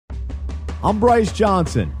I'm Bryce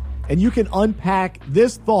Johnson, and you can unpack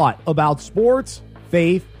this thought about sports,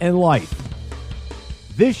 faith, and life.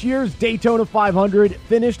 This year's Daytona 500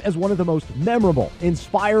 finished as one of the most memorable,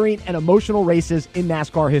 inspiring, and emotional races in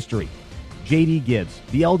NASCAR history. J.D. Gibbs,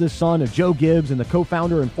 the eldest son of Joe Gibbs and the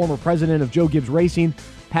co-founder and former president of Joe Gibbs Racing,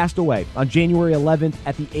 passed away on January 11th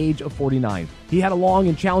at the age of 49. He had a long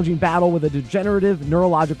and challenging battle with a degenerative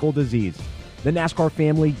neurological disease. The NASCAR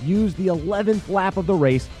family used the 11th lap of the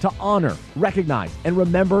race to honor, recognize, and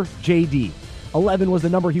remember J.D. 11 was the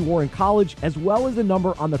number he wore in college, as well as the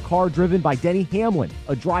number on the car driven by Denny Hamlin,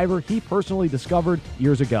 a driver he personally discovered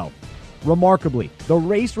years ago. Remarkably, the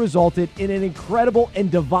race resulted in an incredible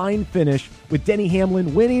and divine finish, with Denny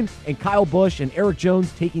Hamlin winning and Kyle Busch and Eric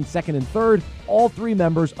Jones taking second and third, all three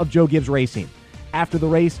members of Joe Gibbs Racing. After the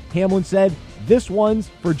race, Hamlin said, "This one's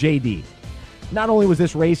for J.D." Not only was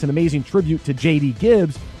this race an amazing tribute to J.D.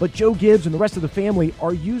 Gibbs, but Joe Gibbs and the rest of the family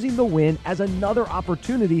are using the win as another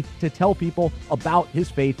opportunity to tell people about his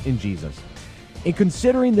faith in Jesus. In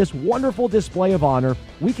considering this wonderful display of honor,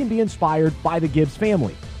 we can be inspired by the Gibbs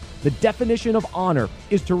family. The definition of honor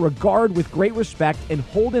is to regard with great respect and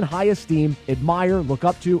hold in high esteem, admire, look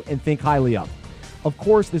up to, and think highly of. Of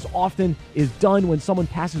course, this often is done when someone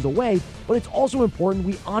passes away, but it's also important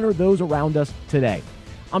we honor those around us today.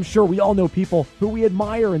 I'm sure we all know people who we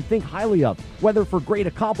admire and think highly of, whether for great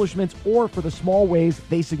accomplishments or for the small ways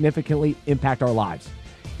they significantly impact our lives.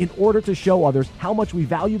 In order to show others how much we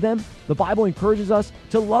value them, the Bible encourages us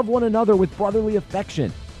to love one another with brotherly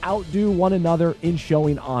affection, outdo one another in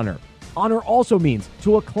showing honor. Honor also means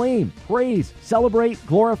to acclaim, praise, celebrate,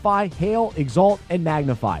 glorify, hail, exalt, and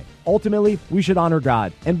magnify. Ultimately, we should honor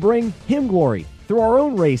God and bring Him glory through our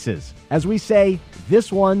own races as we say,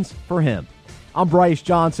 "This one's for Him." I'm Bryce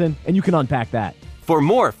Johnson, and you can unpack that. For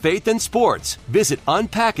more faith and sports, visit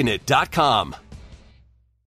unpackingit.com.